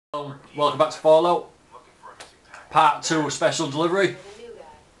Welcome back to Fallout. Part 2 special delivery. The new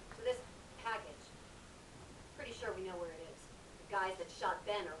guy. So this package, pretty sure we know where it is. The guys that shot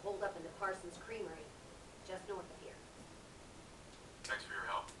Ben are holed up in the Parsons Creamery, just north of here. Thanks for your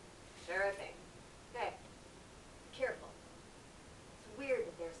help. Sure thing. Hey, careful. It's weird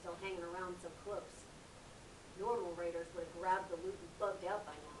that they're still hanging around so close. Normal raiders would have grabbed the loot and bugged out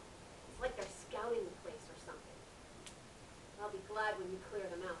by now. It's like they're scouting the place or something. I'll be glad when you clear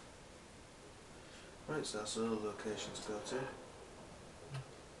them out. Right, so that's another location to go to.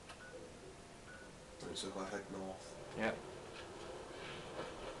 Right, so if I head north. Yep.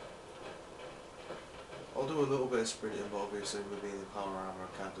 I'll do a little bit of sprinting, but obviously with being in power armor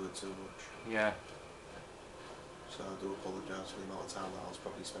I can't do it too much. Yeah. So I do apologise for the amount of time that I was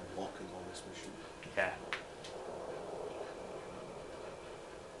probably spent walking on this mission. Yeah.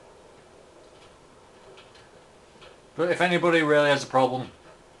 But if anybody really has a problem,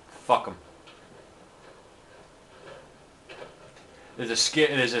 fuck them. There's a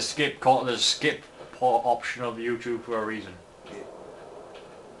skip port option of YouTube for a reason. Yeah.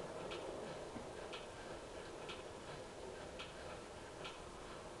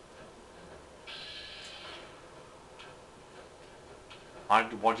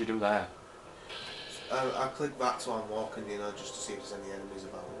 What'd you do there? I click back while I'm walking, you know, just to see if there's any enemies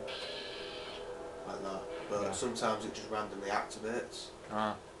about. Like that. But Yeah. sometimes it just randomly activates.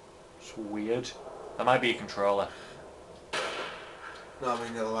 Ah, it's weird. That might be a controller. No, I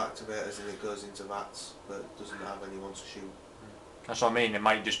mean it'll activate as in it goes into VATS, but it doesn't have anyone to shoot. That's what I mean, it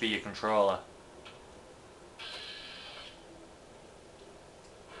might just be your controller.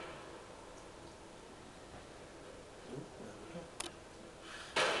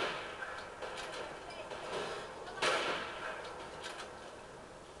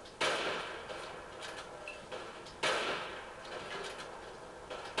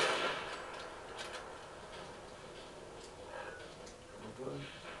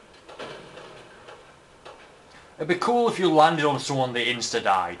 It'd be cool if you landed on someone that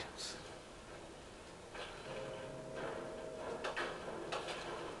insta-died.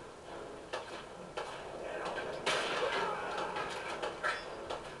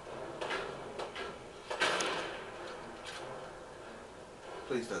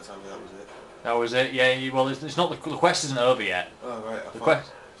 Please don't tell me that was it. That was it, yeah, well it's not, the quest isn't over yet. Oh right, I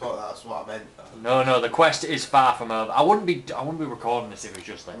quest. thought that's what I meant. No, the quest is far from over. I wouldn't be recording this if it was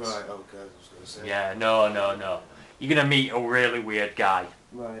just this. Right, okay, I was going to say. Yeah, no. You're gonna meet a really weird guy.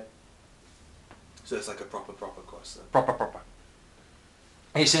 Right. So it's like a proper quest then? Proper.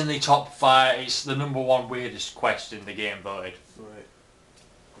 It's in the top 5, it's the #1 weirdest quest in the game voted. Right.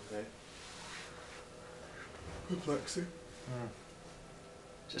 Okay. Perplexing.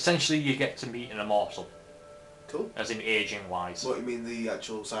 So essentially you get to meet an immortal. Cool. As in aging wise. What, you mean the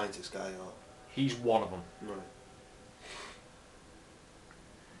actual scientist guy or? He's one of them. Right.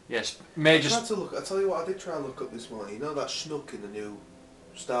 Yes, I major... tried to look, I tell you what, I did try and look up this morning. You know that Schnook in the new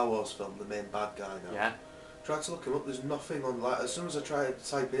Star Wars film, the main bad guy now? Yeah. Tried to look him up, there's nothing on, like, as soon as I tried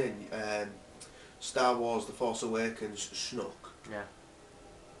to type in Star Wars The Force Awakens Schnook, Yeah.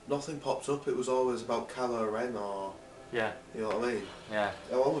 nothing popped up. It was always about Kylo Ren or, Yeah. you know what I mean? Yeah.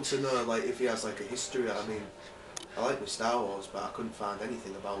 I wanted to know, like, if he has, like, a history. I mean, I like my Star Wars, but I couldn't find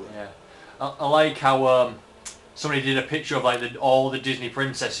anything about it. Yeah. I like how somebody did a picture of like all the Disney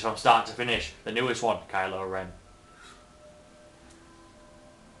princesses from start to finish. The newest one, Kylo Ren.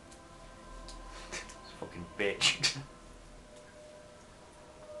 Fucking bitch.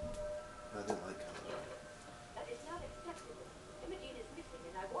 I didn't like Kylo Ren. That is not acceptable. Imogene is missing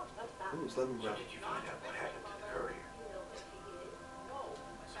and I want her back. Oh, it's lemongrass. Did you find out what happened to the courier? You know what she is? No.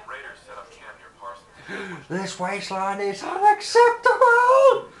 Some raiders set up camp near Parsons. This wasteland is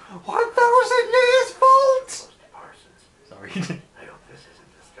unacceptable! 1,000 years fault! Close to Parsons. Sorry. I hope this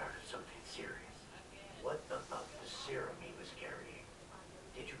isn't the start of something serious. What about the serum he was carrying?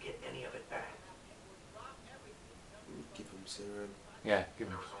 Did you get any of it back? Give him serum. Yeah, give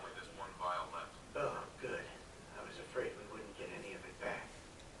There him. was only this one vial left. Oh, good. I was afraid we wouldn't get any of it back.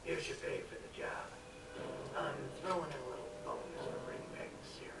 Here's your pay for the job. I'm throwing in a little bonus for bringing back the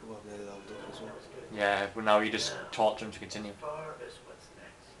serum. Well, I've made it all done as well. That was good. Yeah, but now you just talk to him to continue. As far as what's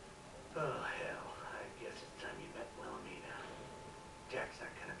next. Oh, hell. I guess it's time you met Wilhelmina. Jack's not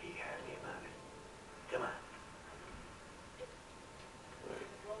gonna be happy about it. Come on. Right.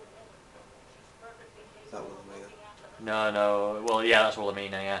 Is that Wilhelmina? No. Well, yeah, that's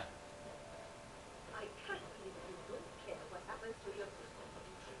Wilhelmina, yeah. I can't believe you don't care what happens to your sister.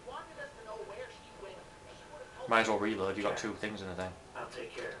 She wanted us to know where she went. She would have told Might as well reload, you got 2 things in the thing. I'll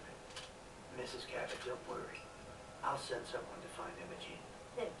take care of it. Mrs. Cabot, don't worry. I'll send someone to find Imogene.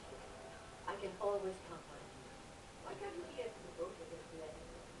 Thank you.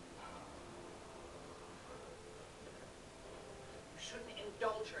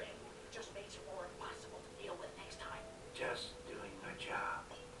 adultery. It just makes it more impossible to deal with next time. Just doing my job.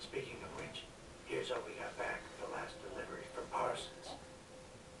 Speaking of which, here's what we got back at the last delivery from Parsons.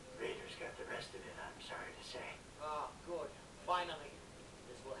 Raiders got the rest of it, I'm sorry to say. Ah, good. Finally.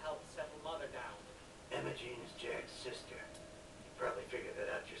 This will help settle Mother down. Imogene is Jack's sister. You probably figured that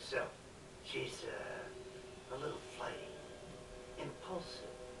out yourself. She's, a little flighty.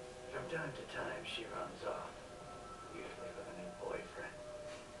 Impulsive. From time to time, she runs off. Usually with a new boyfriend.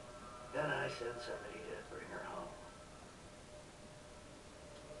 Then I send somebody to bring her home.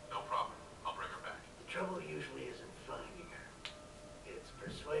 No problem. I'll bring her back. The trouble usually isn't finding her. It's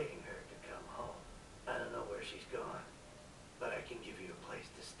persuading her to come home. I don't know where she's gone, but I can give you a place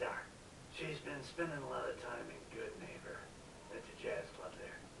to start. She's been spending a lot of time in Good Neighbor, at the jazz club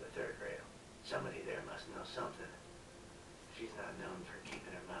there, the third rail. Somebody there must know something. She's not known for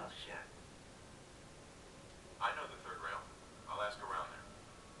keeping her mouth shut. I know the third rail. I'll ask around there.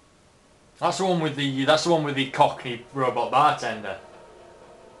 That's the one with the Cockney robot bartender.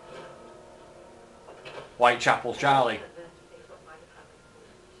 Whitechapel Charlie.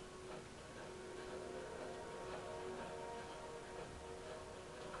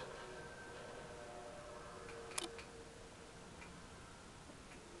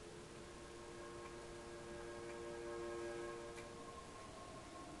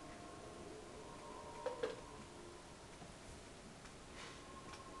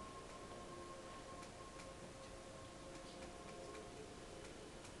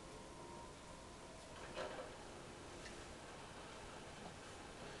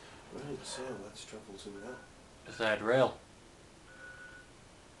 Right, so let's travel to now. The third rail.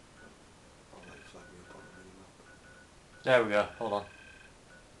 I'll let you flag me up on the minimap. There we go. Hold on.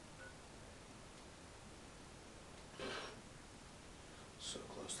 So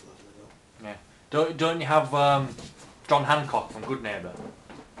close to leveling up. Yeah. Don't you have John Hancock from Good Neighbor?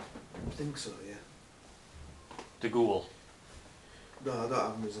 I think so, yeah. The Ghoul. No, I don't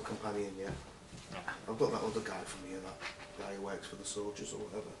have him as a companion yet. I've got that other guy from here, that guy who works for the soldiers or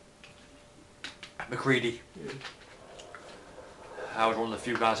whatever. McCready. Yeah. I was one of the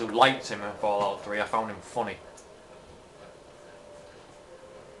few guys who liked him in Fallout 3. I found him funny.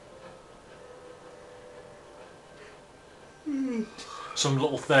 Some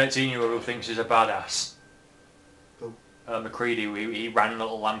little 13-year-old who thinks he's a badass. Oh. McCready, he ran a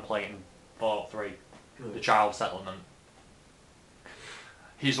little lamplight in Fallout 3. The child settlement.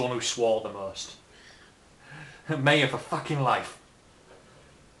 He's the one who swore the most. Mayor for fucking life.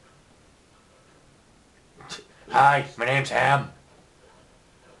 Hi, my name's Ham.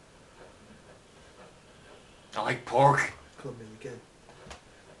 I like pork. Come in again.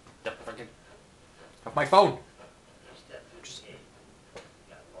 The fucking... Have my phone. Just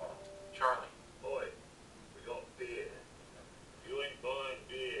got ball. Charlie, Boy, we got beer. You ain't buying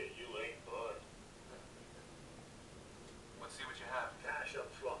beer, you ain't buying. let's see what you have. Cash up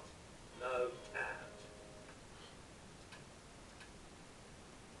front, no tabs.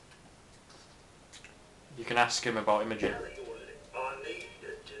 You can ask him about Imogen. Tell you what, I need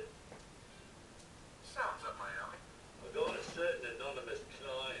it. Sounds up my alley. I got a certain anonymous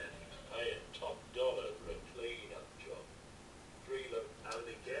client paying top dollar for a clean-up job. Three look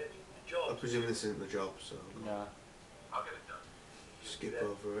only get the I job. presume this isn't the job, so No. I'll get it done. skip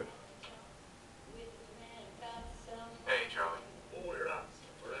over it. Hey, Charlie. Order up,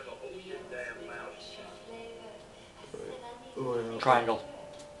 forever hold your damn mouth shut. Right. Oh, yeah. Triangle.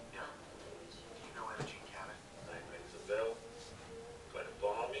 Yeah. You know Imogene Cabot? Name rings a bell. Kind of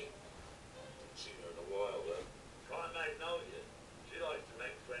balmy. Seen her in a while though. Try Magnolia. She likes to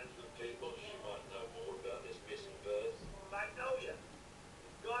make friends with people. She might know more about this missing bird. Magnolia!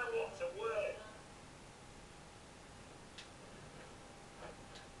 Guy wants a word.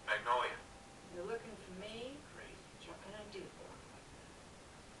 Magnolia. You're looking for me? Crazy. What can I do for you?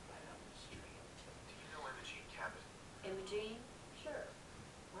 Right out the street. Do you know Imogene Cabot? Imogene? Sure.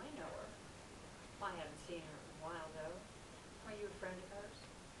 I know her. I haven't seen her in a while, though. Are you a friend of hers?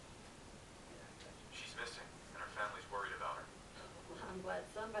 She's missing, and her family's worried about her. Well, I'm glad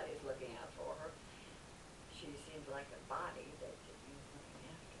somebody's looking out for her. She seems like a body that could use looking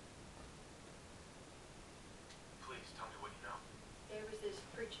after. Please tell me what you know. There was this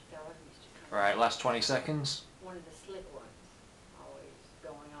preacher fellow who used to come. Right, last 20 seconds. One of the slick ones. Always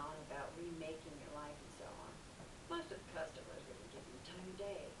going on about remaking your life and so on. Most of the customers wouldn't give him time of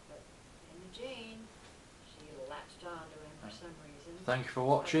day, but Imogene, she latched on to him for some reason. Thank you for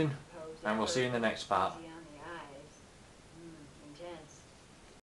watching, Proposed and we'll see you in the next part. the